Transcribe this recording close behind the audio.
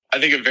I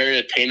think a very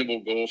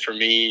attainable goal for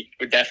me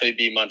would definitely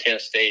be Montana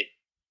State.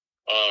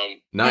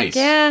 Nice.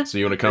 Yeah. So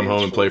you want to come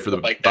home and play for the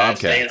Bobcats?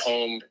 Staying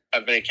home.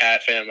 I've been a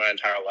Cat fan my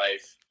entire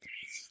life.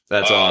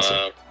 That's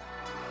awesome.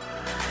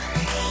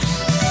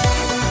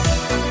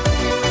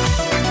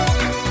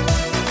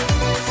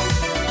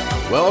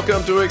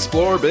 Welcome to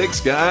Explore Big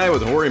Sky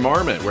with Horry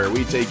Marmot, where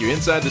we take you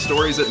inside the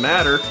stories that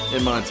matter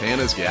in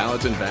Montana's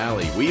Gallatin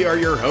Valley. We are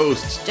your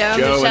hosts,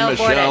 Joe and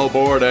Michelle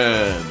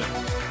Borden.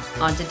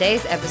 On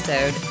today's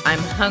episode, I'm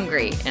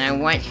hungry and I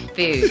want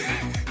food.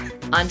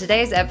 On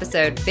today's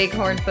episode,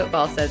 Bighorn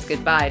football says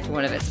goodbye to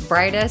one of its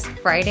brightest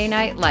Friday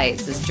night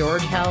lights as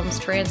George Helms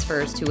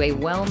transfers to a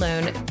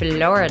well-known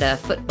Florida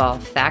football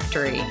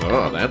factory.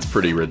 Oh, that's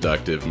pretty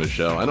reductive,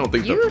 Michelle. I don't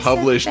think the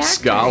published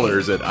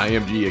scholars at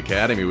IMG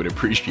Academy would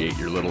appreciate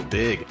your little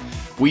dig.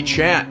 We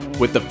chat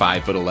with the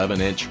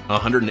 5'11"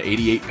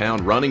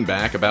 188-pound running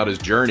back about his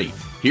journey.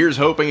 Here's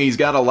hoping he's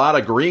got a lot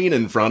of green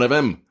in front of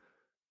him.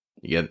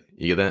 You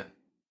get that?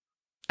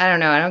 I don't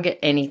know. I don't get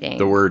anything.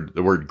 The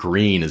word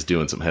green is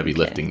doing some heavy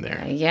lifting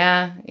there.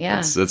 Yeah.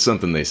 That's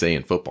something they say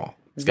in football.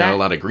 It's got a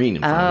lot of green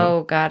in front of him.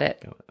 Oh, got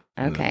it.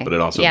 Okay. But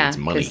it also needs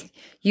money.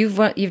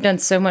 You've done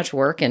so much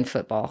work in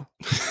football.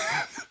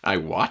 I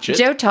watch it.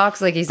 Joe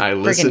talks like he's a freaking coach.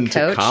 I listen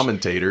to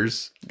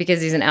commentators.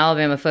 Because he's an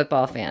Alabama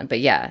football fan.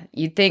 But yeah,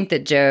 you'd think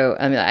that Joe,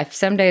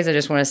 some days I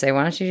just want to say,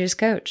 why don't you just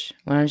coach?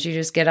 Why don't you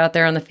just get out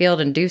there on the field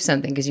and do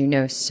something? Because you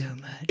know so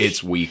much.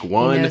 It's week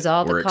one. He knows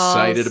all We're the calls.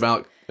 Excited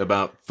about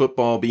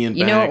football being back.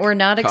 You know what we're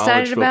not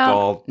excited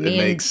football, about? It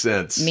makes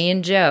sense. Me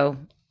and Joe.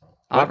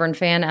 Auburn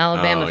fan,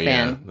 Alabama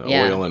fan. The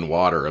oil and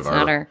water of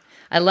our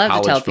I love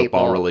to tell football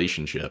people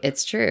relationship.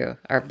 It's true.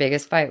 Our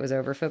biggest fight was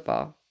over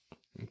football.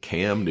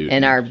 Cam Newton.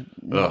 And our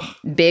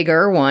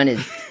bigger one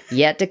is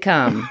yet to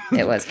come.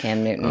 It was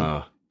Cam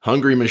Newton.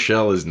 Hungry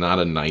Michelle is not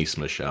a nice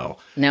Michelle.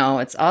 No,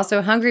 it's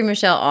also Hungry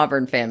Michelle,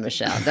 Auburn fan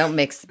Michelle. Don't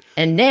mix.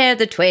 And there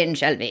the twain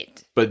shall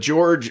meet. But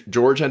George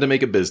had to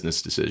make a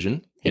business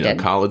decision. You know,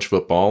 college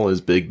football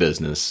is big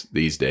business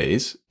these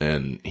days,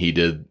 and he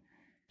did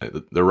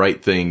the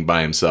right thing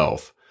by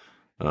himself.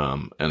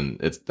 And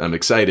I'm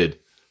excited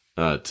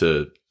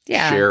to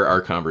share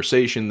our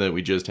conversation that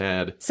we just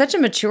had. Such a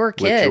mature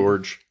kid. With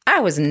George. I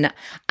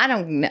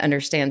don't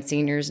understand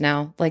seniors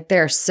now. Like,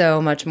 they're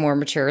so much more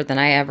mature than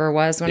I ever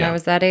was when I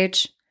was that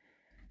age.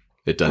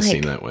 It does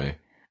seem that way.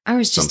 I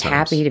was just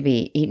happy to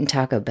be eating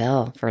Taco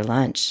Bell for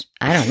lunch.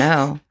 I don't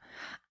know.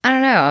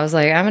 I was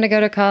like, I'm going to go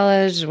to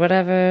college,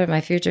 whatever.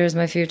 My future is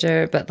my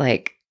future. But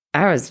like,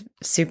 I was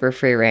super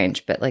free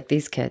range. But like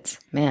these kids,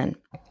 man.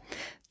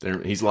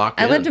 He's locked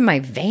in. I lived in my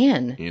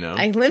van. You know?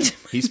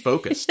 He's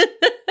focused.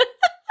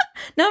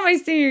 Not my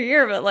senior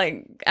year, but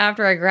like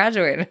after I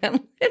graduated, I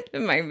lived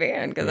in my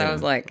van because I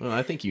was like, well,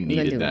 I think you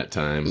needed that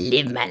time.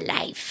 Live my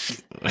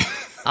life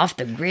off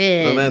the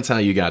grid. Well, that's how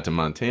you got to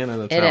Montana.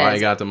 That's how I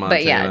got to Montana.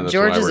 But yeah,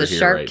 George is a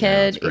sharp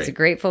kid. He's a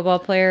great football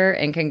player,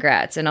 and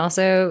congrats. And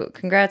also,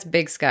 congrats,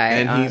 Big Sky,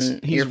 and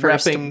on your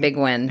first big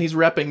win. He's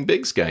repping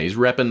Big Sky. He's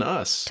repping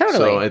us. Totally.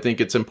 So I think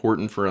it's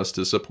important for us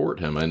to support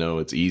him. I know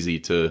it's easy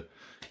to,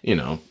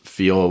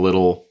 feel a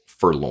little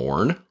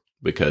forlorn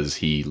because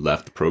he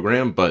left the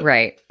program, but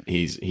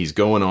he's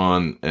going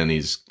on and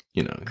he's,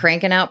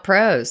 cranking out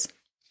pros.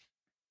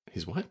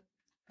 He's what?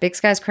 Big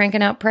Sky's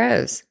cranking out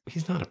pros.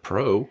 He's not a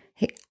pro.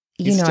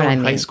 He's still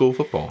in high school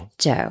football.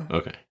 Joe.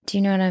 Okay. Do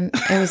you know what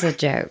it was a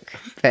joke,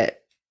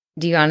 but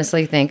do you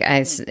honestly think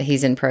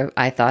he's in pro?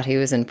 I thought he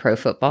was in pro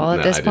football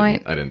at this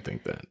point. I didn't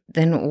think that.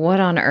 Then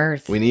what on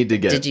earth? We need to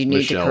get. Did you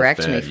need to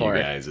correct me for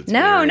it? Guys.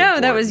 No,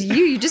 that was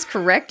you. You just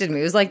corrected me.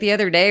 It was like the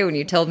other day when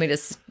you told me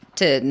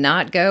to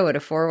not go at a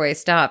 4-way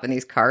stop and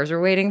these cars were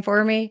waiting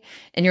for me,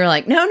 and you're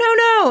like, no,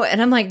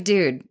 and I'm like,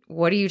 dude,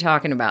 what are you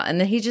talking about? And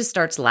then he just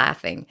starts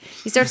laughing.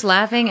 He starts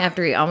laughing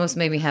after he almost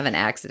made me have an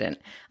accident.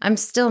 I'm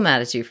still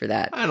mad at you for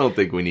that. I don't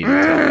think we need to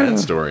tell that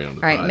story on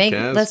the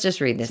podcast. Let's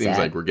just read this Seems ad.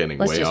 Like we're getting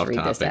way off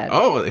topic.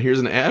 Oh, here's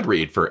an ad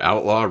read for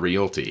Outlaw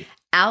Realty.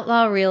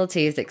 Outlaw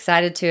Realty is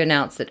excited to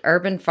announce that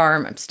Urban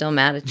Farm, I'm still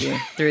mad at you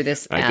through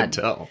this ad. I can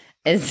tell.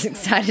 Is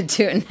excited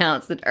to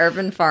announce that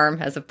Urban Farm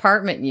has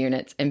apartment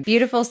units and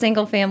beautiful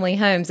single-family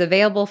homes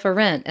available for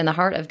rent in the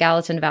heart of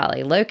Gallatin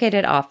Valley.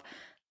 Located off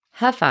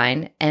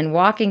Huffine and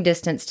walking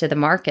distance to the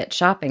Market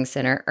Shopping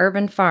Center,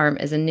 Urban Farm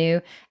is a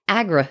new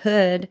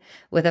agri-hood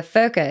with a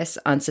focus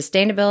on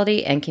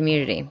sustainability and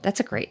community. That's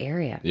a great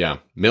area. Yeah.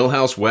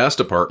 Millhouse West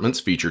apartments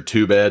feature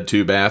 2-bed,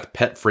 2-bath,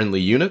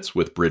 pet-friendly units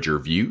with Bridger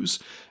views.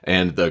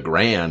 And The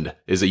Grand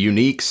is a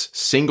unique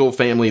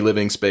single-family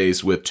living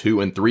space with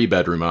 2- and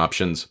 3-bedroom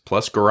options,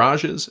 plus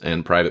garages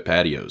and private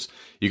patios.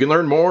 You can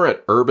learn more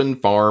at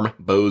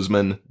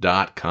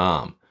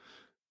urbanfarmbozeman.com.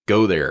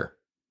 Go there.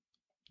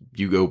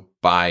 You go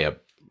buy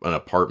an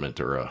apartment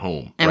or a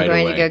home. I'm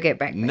going to go get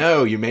breakfast.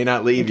 No, you may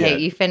not leave yet.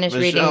 Okay, you finish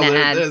reading the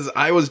ad.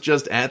 I was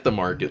just at the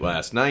market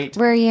last night.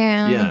 Were you?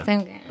 Yeah.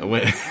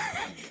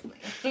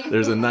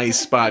 There's a nice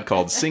spot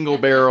called Single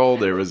Barrel.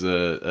 There was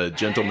a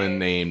gentleman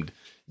named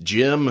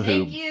Jim who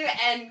Thank you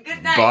and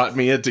good night. bought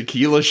me a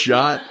tequila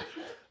shot.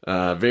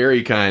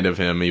 Very kind of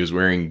him. He was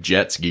wearing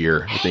Jets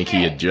gear. I think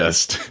he had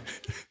just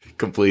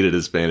completed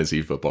his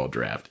fantasy football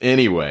draft.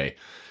 Anyway,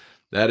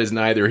 that is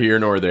neither here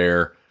nor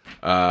there.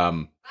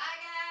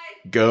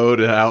 Go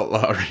to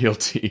Outlaw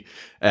Realty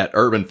at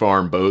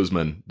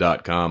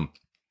urbanfarmbozeman.com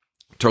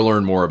to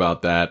learn more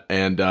about that.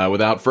 And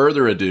without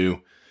further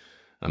ado,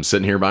 I'm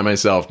sitting here by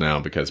myself now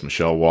because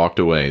Michelle walked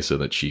away so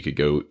that she could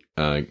go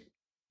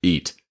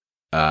eat.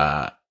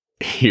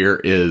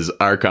 Here is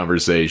our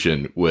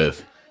conversation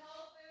with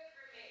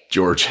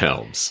George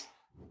Helms.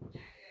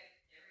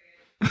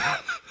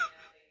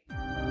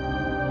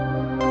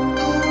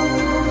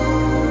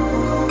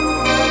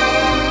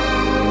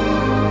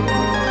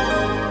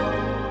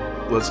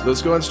 Let's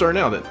go ahead and start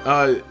now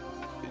then.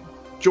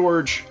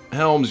 George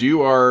Helms,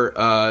 you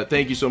are,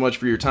 thank you so much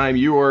for your time.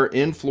 You are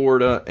in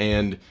Florida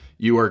and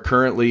you are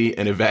currently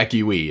an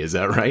evacuee. Is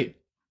that right?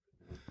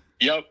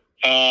 Yep.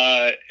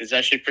 It's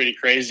actually pretty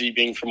crazy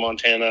being from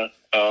Montana.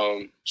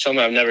 Something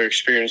I've never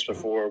experienced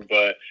before,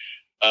 but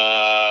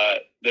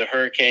the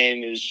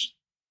hurricane is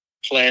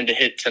planned to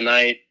hit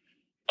tonight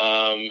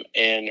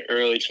and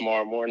early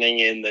tomorrow morning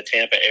in the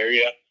Tampa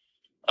area.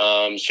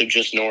 So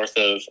just north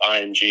of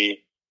IMG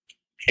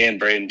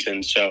and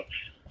Bradenton. So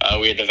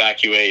we had to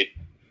evacuate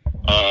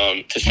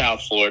to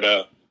South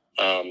Florida,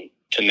 to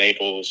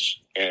Naples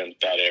and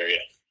that area.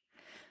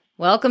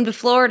 Welcome to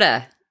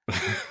Florida.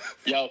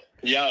 Yep.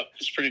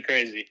 It's pretty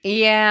crazy.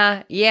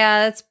 Yeah,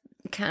 that's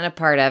kind of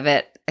part of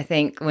it. I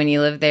think when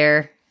you live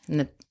there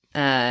in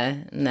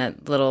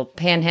that little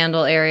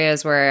panhandle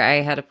areas where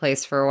I had a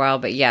place for a while,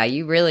 but yeah,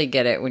 you really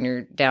get it when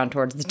you're down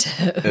towards the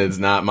tip. It's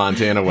not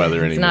Montana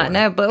weather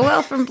anymore.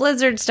 But from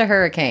blizzards to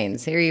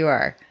hurricanes, here you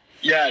are.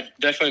 Yeah,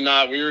 definitely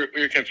not. We were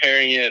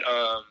comparing it.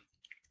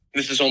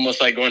 This is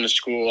almost like going to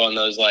school on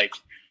those like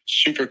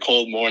super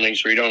cold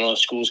mornings where you don't know if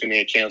school's going to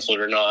get canceled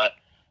or not.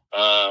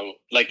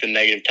 Like the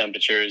negative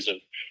temperatures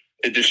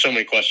there's so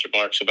many question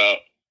marks about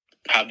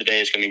how the day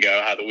is going to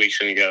go, how the week's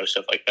going to go,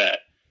 stuff like that.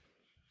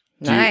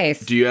 Nice.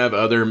 Do you have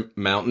other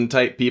mountain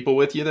type people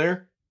with you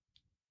there?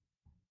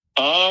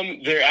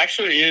 There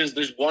actually is.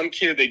 There's one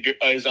kid that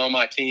is on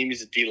my team.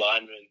 He's a D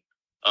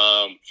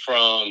lineman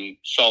from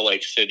Salt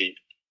Lake City.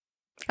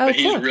 Oh, but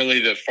cool. He's really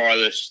the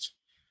farthest,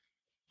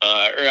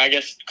 or I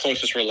guess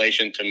closest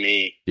relation to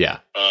me. Yeah.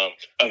 Of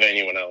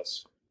anyone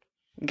else.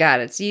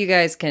 Got it. So you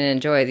guys can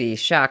enjoy the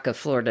shock of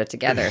Florida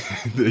together.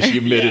 The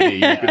humidity.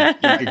 You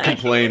can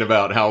complain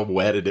about how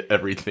wet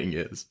everything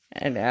is.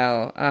 I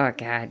know. Oh,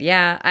 God.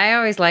 Yeah. I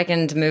always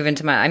likened moving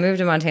I moved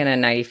to Montana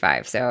in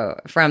 95,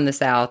 so from the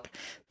South,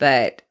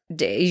 but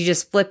you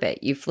just flip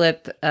it. You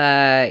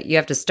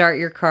have to start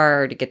your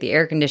car to get the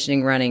air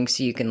conditioning running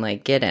so you can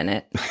like get in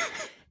it.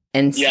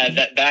 And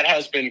yeah, that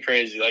has been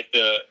crazy. Like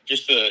the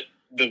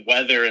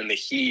weather and the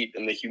heat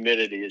and the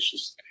humidity is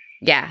just...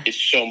 Yeah. It's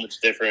so much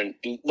different.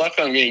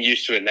 Luckily, I'm getting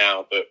used to it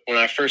now. But when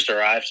I first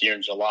arrived here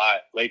in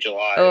late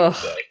July, it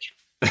was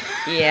like...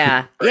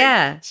 Yeah.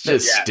 Yeah. It's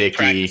just sticky.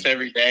 Practice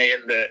every day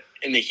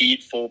in the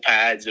heat, full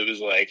pads. It was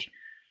like...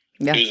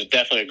 Yeah. It was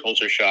definitely a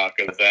culture shock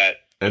of that.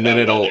 And then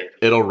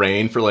it'll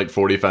rain for like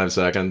 45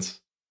 seconds.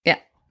 Yeah.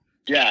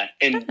 Yeah.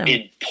 And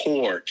it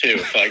pour, too.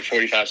 For like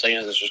 45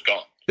 seconds, it's just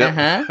gone. Yep.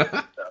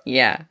 Uh-huh.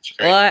 Yeah.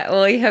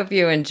 Well, we hope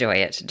you enjoy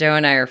it. Joe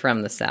and I are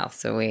from the South,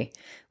 so we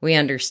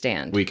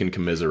understand. We can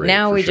commiserate.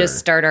 Now we just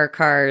start our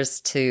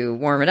cars to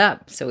warm it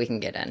up so we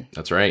can get in.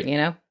 That's right. You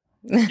know?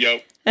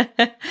 Yep.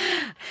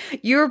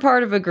 You were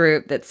part of a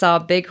group that saw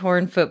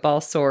Bighorn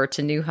football soar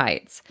to new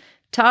heights.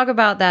 Talk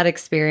about that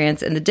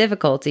experience and the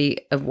difficulty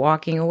of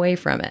walking away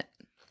from it.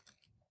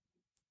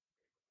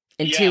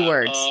 In 2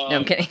 words. No,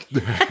 I'm kidding.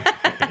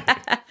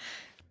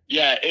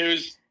 Yeah, it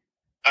was...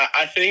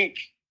 I think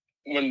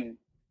when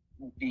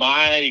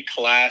my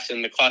class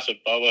and the class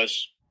above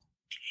us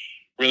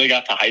really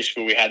got to high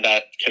school, we had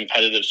that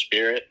competitive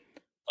spirit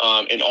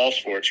in all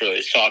sports,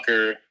 really.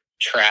 Soccer,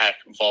 track,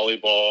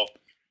 volleyball,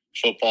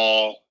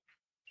 football,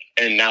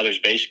 and now there's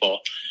baseball.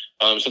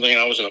 Something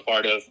I wasn't a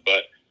part of,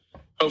 but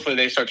hopefully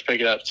they start to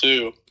pick it up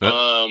too.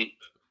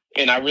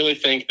 And I really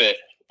think that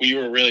we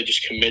were really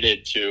just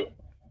committed to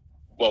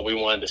what we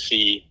wanted to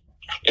see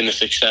and the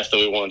success that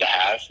we wanted to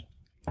have.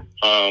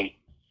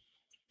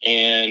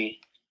 And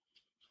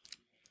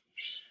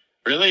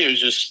really, it was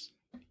just...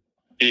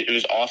 It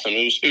was awesome.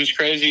 It was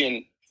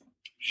crazy,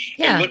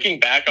 and looking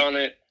back on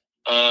it,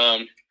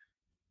 I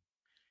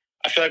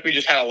feel like we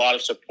just had a lot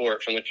of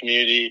support from the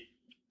community.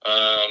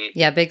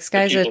 Big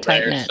Sky's a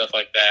tight knit, stuff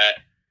like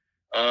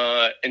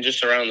that, and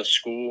just around the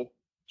school.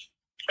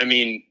 I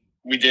mean,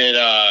 we did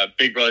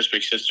Big Brothers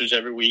Big Sisters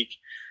every week.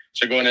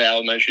 So going to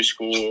elementary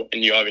school,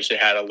 and you obviously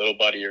had a little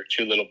buddy or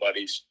 2 little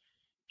buddies,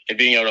 and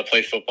being able to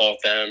play football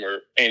with them or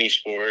any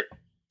sport,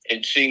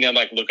 and seeing them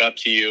like look up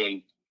to you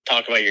and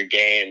talk about your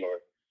game or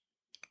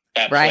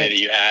that play that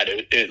you had,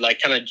 it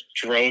like kind of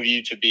drove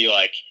you to be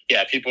like,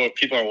 yeah, people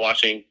are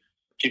watching,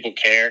 people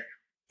care.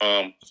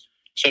 So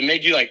it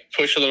made you like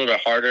push a little bit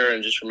harder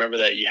and just remember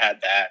that you had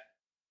that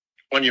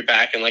on your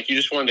back and like you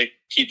just wanted to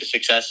keep the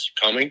success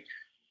coming.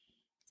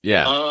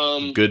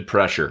 Yeah. Good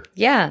pressure.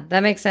 Yeah,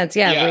 that makes sense.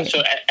 Yeah. Yeah.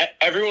 So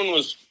everyone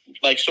was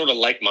like sort of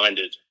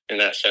like-minded in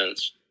that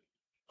sense,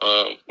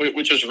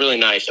 which was really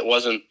nice. It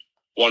wasn't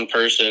one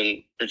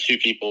person or two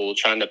people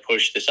trying to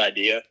push this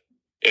idea.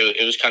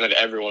 It was kind of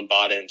everyone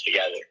bought in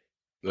together.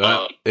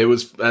 It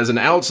was, as an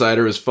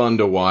outsider, it was fun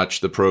to watch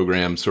the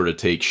program sort of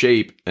take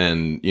shape,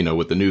 and, you know,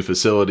 with the new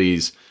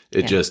facilities,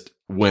 it just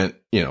went,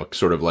 you know,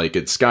 sort of like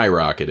it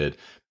skyrocketed.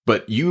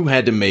 But you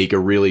had to make a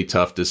really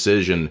tough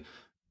decision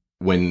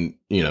when,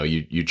 you know,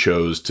 you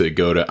chose to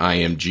go to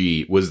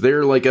IMG. Was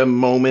there like a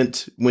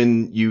moment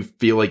when you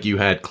feel like you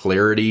had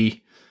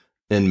clarity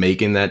in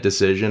making that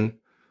decision?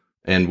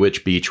 And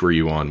which beach were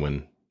you on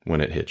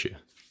when it hit you?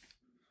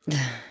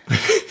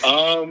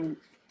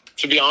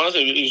 To be honest,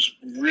 it was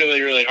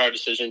really, really hard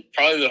decision.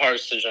 Probably the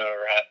hardest decision I've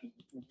ever had.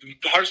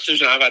 The hardest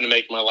decision I've had to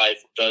make in my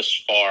life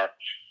thus far.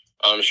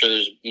 I'm sure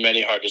there's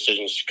many hard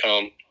decisions to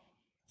come.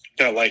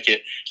 I like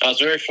it. I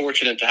was very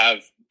fortunate to have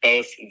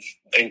both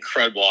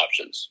incredible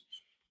options.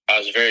 I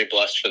was very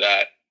blessed for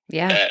that.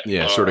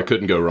 Yeah. Sort of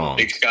couldn't go wrong.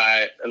 Big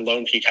Sky and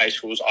Lone Peak High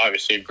School was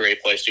obviously a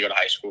great place to go to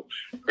high school.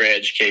 Great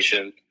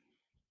education.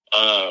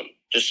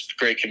 Just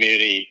great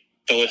community.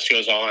 The list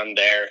goes on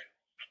there.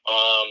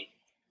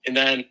 And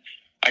then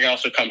I can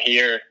also come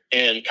here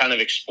and kind of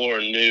explore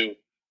a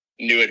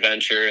new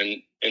adventure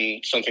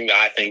and something that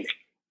I think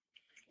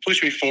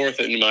push me forth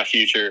into my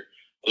future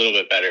a little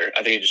bit better.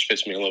 I think it just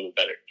fits me a little bit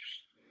better.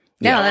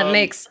 No, that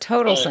makes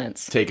total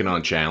sense. Taking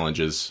on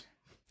challenges.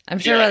 I'm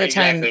sure by the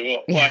time.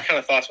 Well, I kind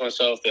of thought to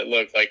myself that,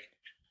 look, like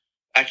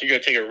I could go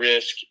take a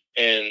risk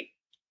and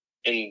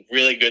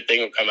really good thing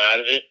will come out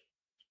of it.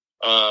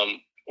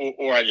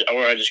 Or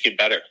I just get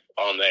better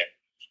on there.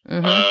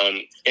 Mm-hmm.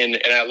 And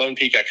at Lone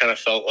Peak, I kind of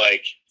felt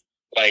like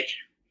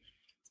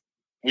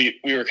we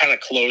were kind of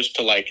close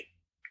to like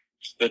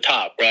the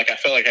top, where like I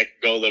felt like I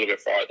could go a little bit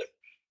farther.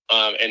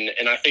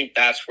 And I think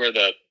that's where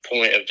the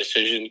point of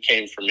decision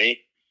came for me,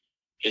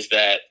 is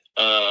that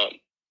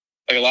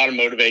like a lot of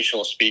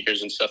motivational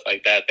speakers and stuff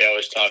like that, they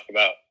always talk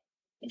about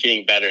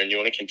getting better, and you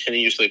want to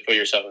continuously put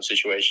yourself in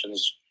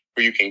situations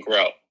where you can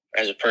grow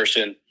as a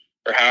person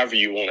or however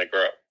you want to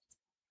grow.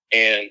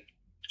 And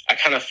I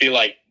kind of feel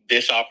like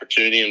this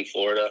opportunity in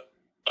Florida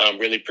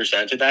really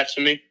presented that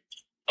to me.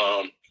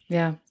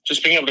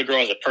 Just being able to grow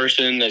as a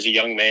person, as a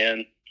young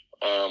man,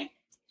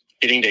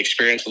 getting to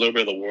experience a little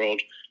bit of the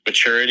world,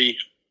 maturity,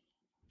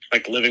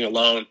 like living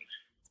alone.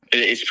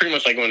 It's pretty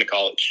much like going to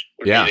college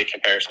would be the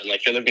comparison.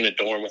 Like you're living in a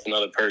dorm with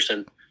another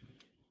person.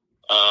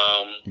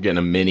 You're getting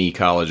a mini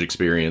college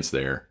experience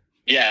there.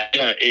 Yeah,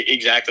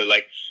 exactly.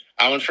 Like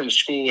I went from a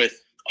school with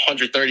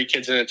 130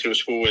 kids in it to a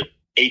school with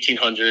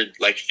 1,800,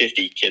 like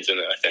 50 kids in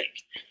it, I think.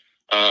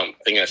 I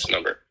think that's the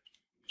number.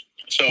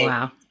 So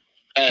wow.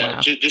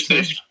 Just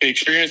the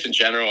experience in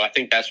general, I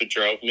think that's what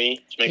drove me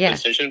to make the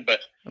decision. But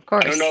of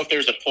course, I don't know if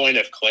there's a point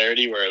of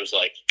clarity where it was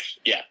like,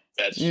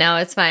 no,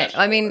 it's fine.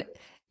 I mean,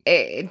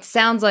 it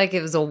sounds like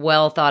it was a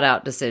well thought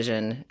out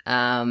decision,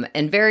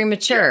 and very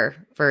mature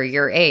for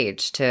your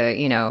age to,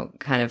 you know,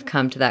 kind of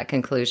come to that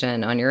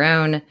conclusion on your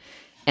own.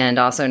 And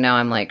also now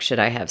I'm like, should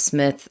I have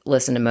Smith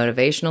listen to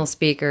motivational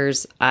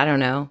speakers? I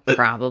don't know.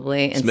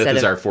 Probably. Smith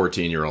is our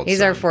 14-year-old.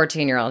 He's our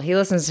 14-year-old. He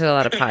listens to a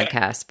lot of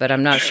podcasts, but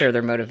I'm not sure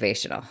they're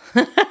motivational.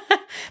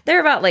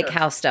 They're about like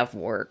how stuff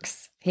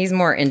works. He's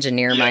more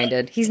engineer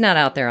minded. He's not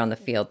out there on the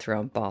field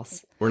throwing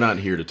balls. We're not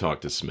here to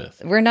talk to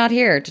Smith. We're not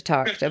here to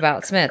talk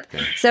about Smith.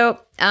 Okay. So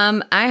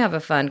I have a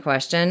fun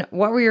question.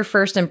 What were your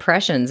first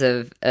impressions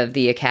of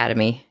the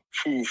Academy?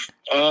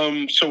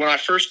 So when I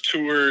first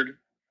toured,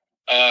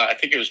 I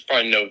think it was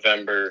probably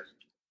November.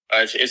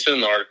 It's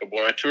in the article. But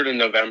when I toured in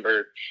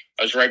November,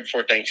 I was right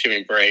before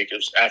Thanksgiving break. It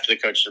was after the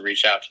coaches had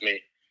reached out to me.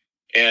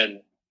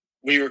 And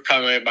we were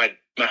coming, my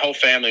whole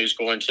family was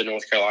going to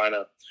North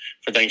Carolina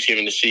for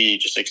Thanksgiving to see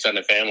just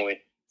extended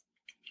family.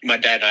 My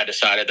dad and I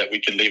decided that we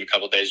could leave a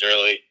couple of days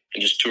early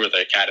and just tour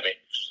the academy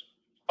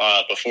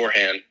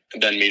beforehand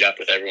and then meet up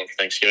with everyone for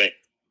Thanksgiving.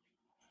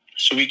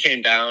 So we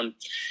came down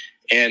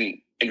and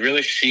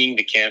really seeing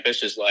the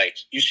campus is like,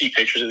 you see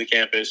pictures of the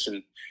campus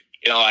and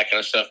all that kind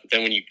of stuff. But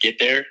then when you get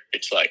there,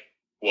 it's like,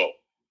 whoa.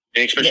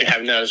 And especially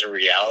having that as a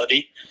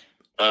reality,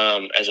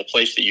 as a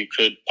place that you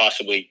could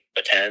possibly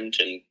attend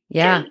and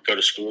go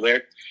to school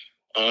there.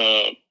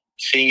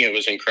 Seeing it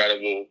was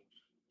incredible.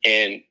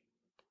 And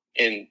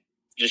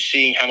just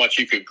seeing how much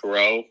you could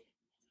grow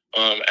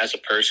as a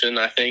person,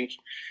 I think,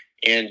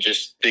 and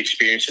just the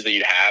experiences that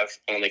you'd have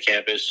on the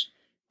campus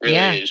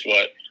really is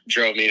what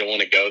drove me to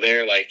want to go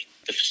there. Like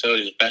the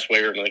facility is the best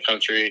weight room in the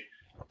country.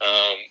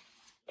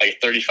 Like a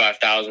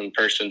 35,000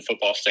 person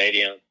football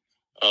stadium.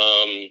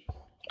 I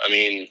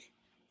mean,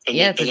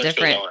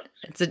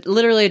 it's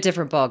literally a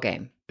different ball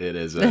game. It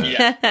is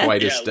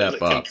quite a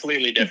step up.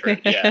 Completely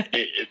different. Yeah,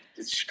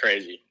 it's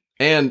crazy.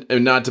 And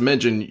not to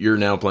mention, you're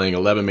now playing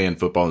 11-man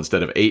football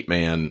instead of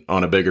 8-man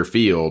on a bigger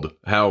field.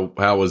 How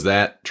was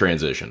that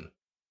transition?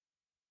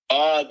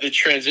 The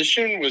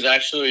transition was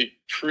actually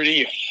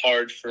pretty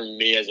hard for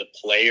me as a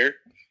player,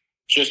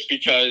 just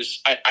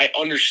because I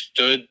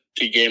understood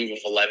the game of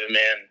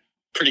 11-man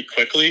pretty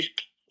quickly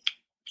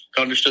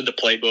understood the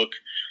playbook,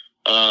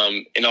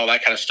 and all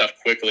that kind of stuff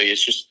quickly.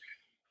 It's just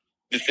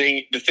the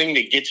thing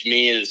that gets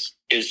me is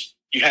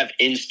you have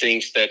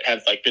instincts that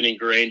have like been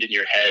ingrained in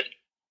your head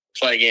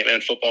playing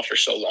 8-man football for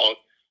so long,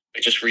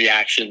 like just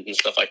reactions and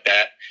stuff like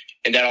that.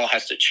 And that all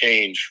has to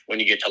change when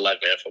you get to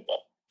 11-man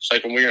football. It's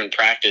like when we were in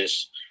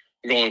practice,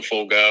 going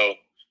full go,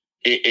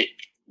 the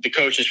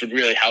coaches would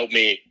really help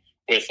me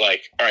with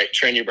like, all right,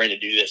 train your brain to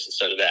do this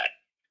instead of that.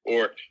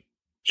 Or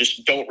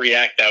just don't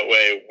react that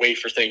way. Wait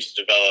for things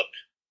to develop.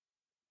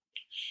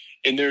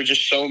 And there are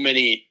just so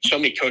many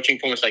coaching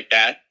points like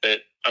that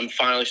I'm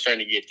finally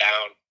starting to get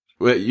down.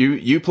 Well,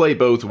 you play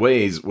both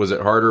ways. Was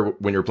it harder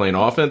when you're playing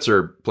offense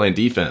or playing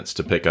defense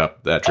to pick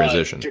up that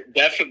transition?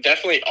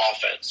 Definitely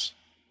offense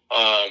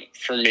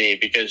for me,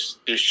 because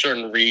there's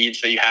certain reads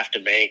that you have to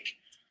make,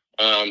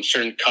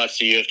 certain cuts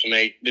that you have to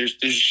make.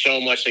 There's so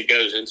much that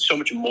goes in, so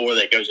much more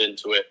that goes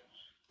into it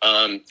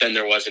than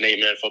there was in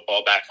 8-man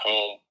football back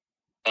home,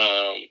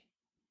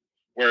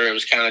 where it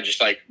was kind of just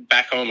like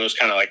back home. It was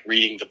kind of like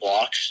reading the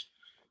blocks.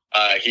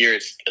 Here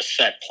it's a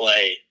set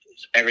play.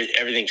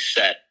 Everything's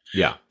set.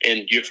 Yeah.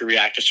 And you have to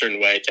react a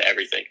certain way to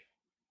everything.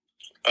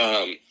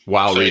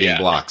 While reading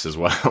blocks as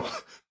well,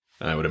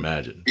 I would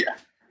imagine. Yeah.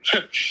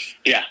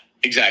 Yeah,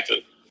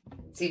 exactly.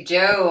 See,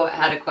 Joe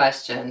had a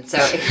question. So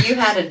if you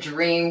had a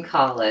dream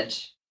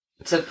college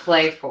to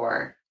play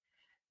for,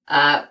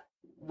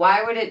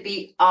 why would it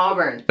be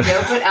Auburn?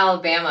 Joe put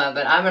Alabama,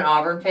 but I'm an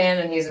Auburn fan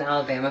and he's an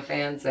Alabama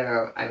fan.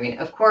 So, I mean,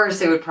 of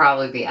course it would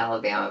probably be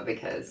Alabama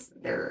because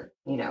they're,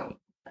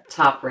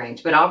 top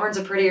ranked. But Auburn's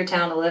a prettier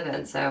town to live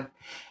in, so...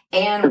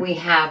 And we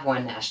have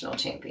won national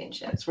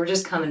championships. We're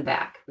just coming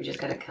back. We just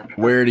got to come back.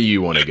 Where do you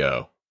want to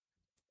go?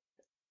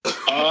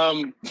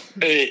 To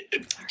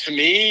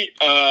me,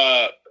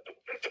 I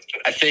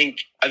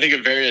think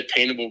a very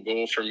attainable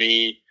goal for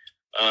me,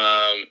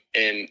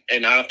 and I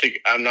don't think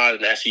I'm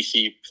not an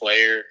SEC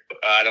player.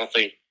 I don't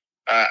think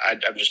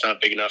I'm just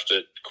not big enough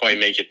to quite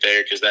make it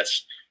there, because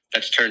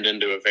that's turned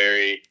into a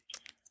very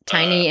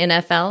tiny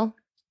NFL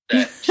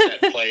set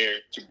player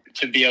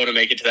to be able to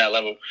make it to that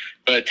level.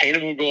 But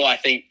attainable goal, I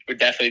think, would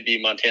definitely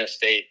be Montana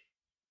State.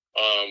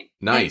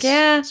 Nice.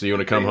 Yeah. So you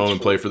want to come home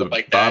and play for the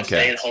like Bobcats?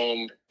 Staying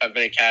home. I've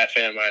been a Cat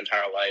fan my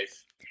entire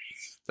life.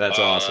 That's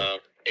awesome.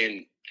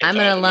 And I'm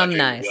an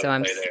alumni, so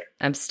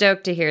I'm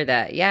stoked to hear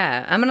that.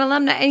 Yeah, I'm an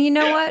alumni. And you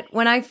know what?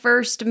 When I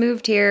first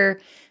moved here,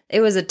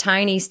 it was a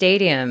tiny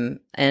stadium,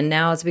 and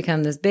now it's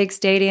become this big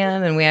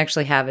stadium, and we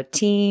actually have a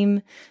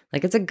team.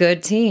 Like, it's a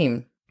good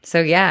team. So,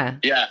 yeah.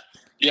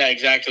 Yeah,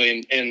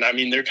 exactly. And I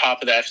mean, they're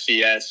top of the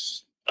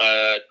FCS,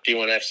 D1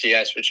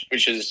 FCS,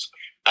 which is,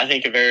 I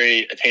think, a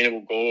very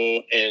attainable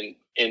goal in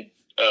a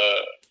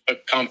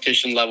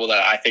competition level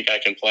that I think I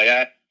can play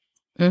at.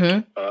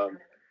 Mm-hmm.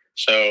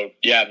 So,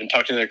 yeah, I've been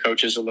talking to their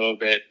coaches a little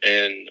bit,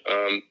 and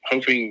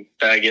hoping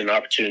that I get an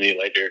opportunity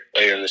later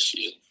in the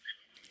season.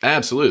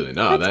 Absolutely.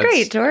 No, that's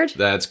great, George.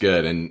 That's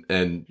good.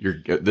 And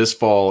this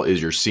fall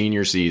is your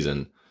senior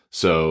season,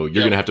 so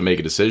you're going to have to make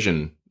a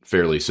decision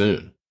fairly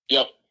soon.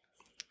 Yep.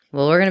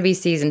 Well, we're going to be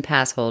season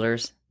pass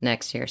holders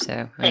next year,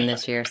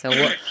 this year. So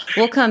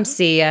we'll come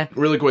see you.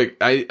 Really quick,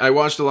 I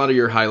watched a lot of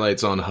your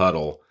highlights on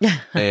Huddle,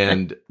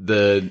 and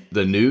the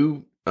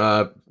new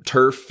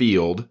turf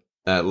field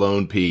at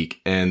Lone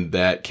Peak and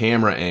that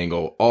camera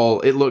angle,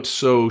 it looked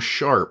so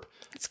sharp.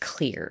 It's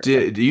clear. Do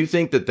you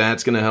think that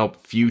that's going to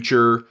help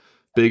future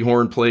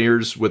Bighorn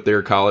players with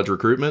their college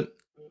recruitment?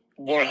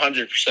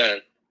 100%.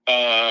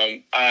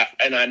 I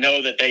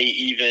know that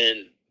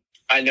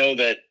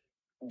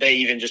they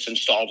even just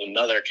installed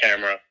another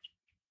camera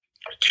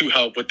to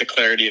help with the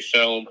clarity of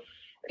film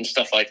and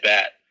stuff like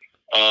that.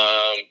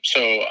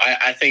 So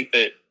I think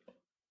that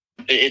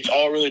it's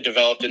all really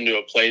developed into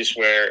a place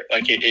where,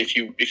 like, if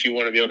you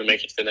want to be able to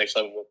make it to the next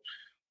level,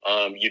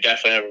 you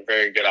definitely have a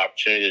very good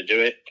opportunity to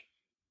do it.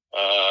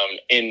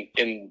 And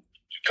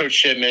Coach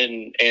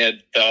Shipman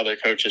and the other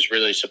coaches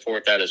really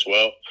support that as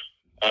well.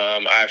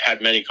 I've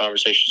had many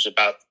conversations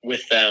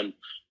with them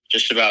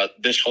just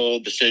about this whole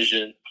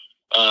decision,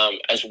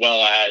 as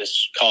well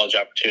as college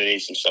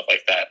opportunities and stuff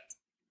like that.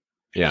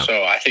 Yeah.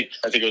 So I think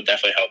it would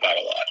definitely help out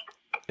a lot.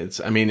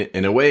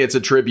 In a way, it's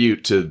a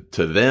tribute to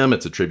them.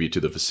 It's a tribute to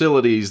the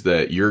facilities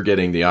that you're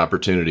getting the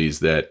opportunities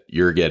that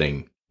you're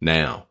getting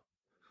now.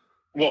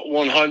 Well,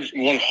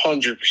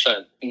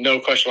 100%, no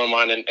question in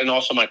my mind. And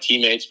also my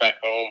teammates back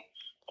home,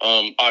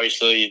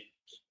 obviously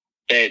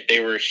they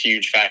were a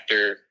huge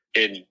factor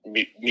in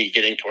me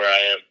getting to where I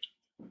am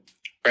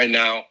right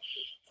now.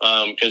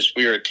 Because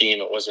we were a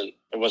team, it wasn't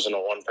a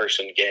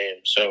one-person game.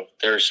 So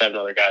there were 7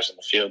 other guys on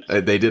the field.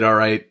 They did all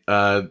right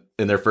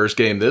in their first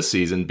game this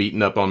season,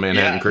 beating up on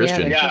Manhattan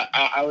Christian. Yeah,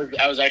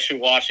 I was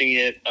actually watching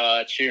it,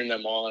 cheering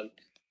them on,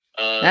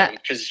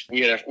 because we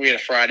had a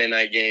Friday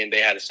night game.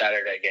 They had a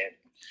Saturday game.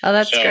 Oh,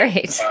 that's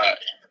great.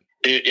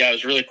 It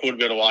was really cool to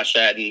be able to watch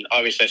that. And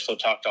obviously, I still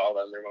talk to all of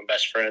them. They're my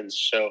best friends.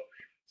 So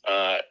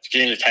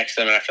getting to text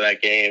them after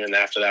that game and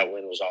after that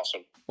win was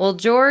awesome. Well,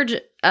 George,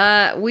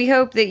 we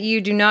hope that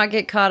you do not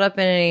get caught up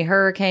in any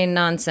hurricane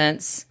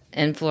nonsense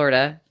in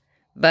Florida.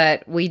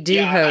 but we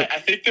do hope. I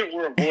think that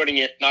we're avoiding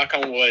it. Knock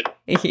on wood.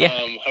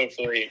 Yeah.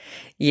 Hopefully.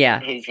 Yeah.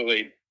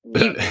 Hopefully.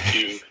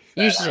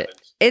 You should.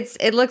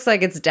 It looks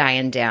like it's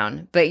dying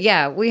down, but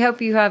yeah, we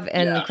hope you have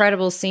an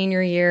incredible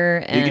senior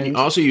year. And you can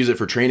also use it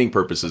for training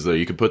purposes, though.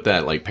 You could put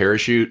that like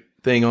parachute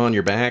thing on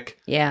your back,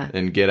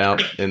 and get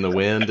out in the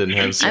wind and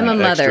have some I'm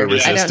a mother.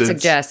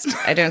 resistance.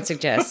 I don't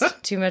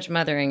suggest. Too much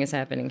mothering is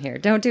happening here.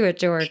 Don't do it,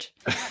 George.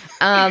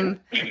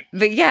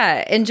 But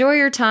yeah, enjoy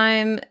your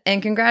time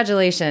and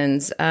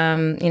congratulations.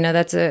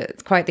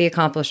 That's quite the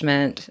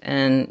accomplishment,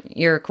 and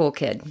you're a cool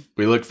kid.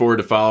 We look forward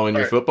to following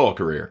your football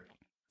career.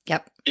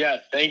 Yep. Yeah.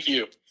 Thank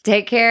you.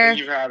 Take care. Thank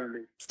you for having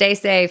me. Stay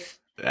safe.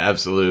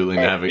 Absolutely.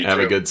 And have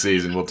a good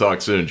season. We'll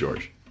talk soon,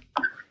 George.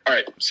 All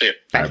right. See you.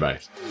 Bye.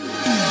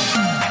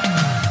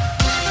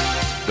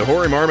 The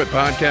Hoary Marmot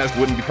podcast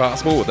wouldn't be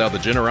possible without the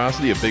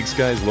generosity of Big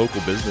Sky's local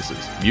businesses.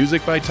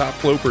 Music by Top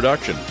Flow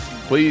Production.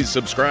 Please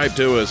subscribe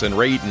to us and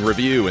rate and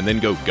review, and then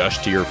go gush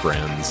to your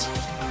friends.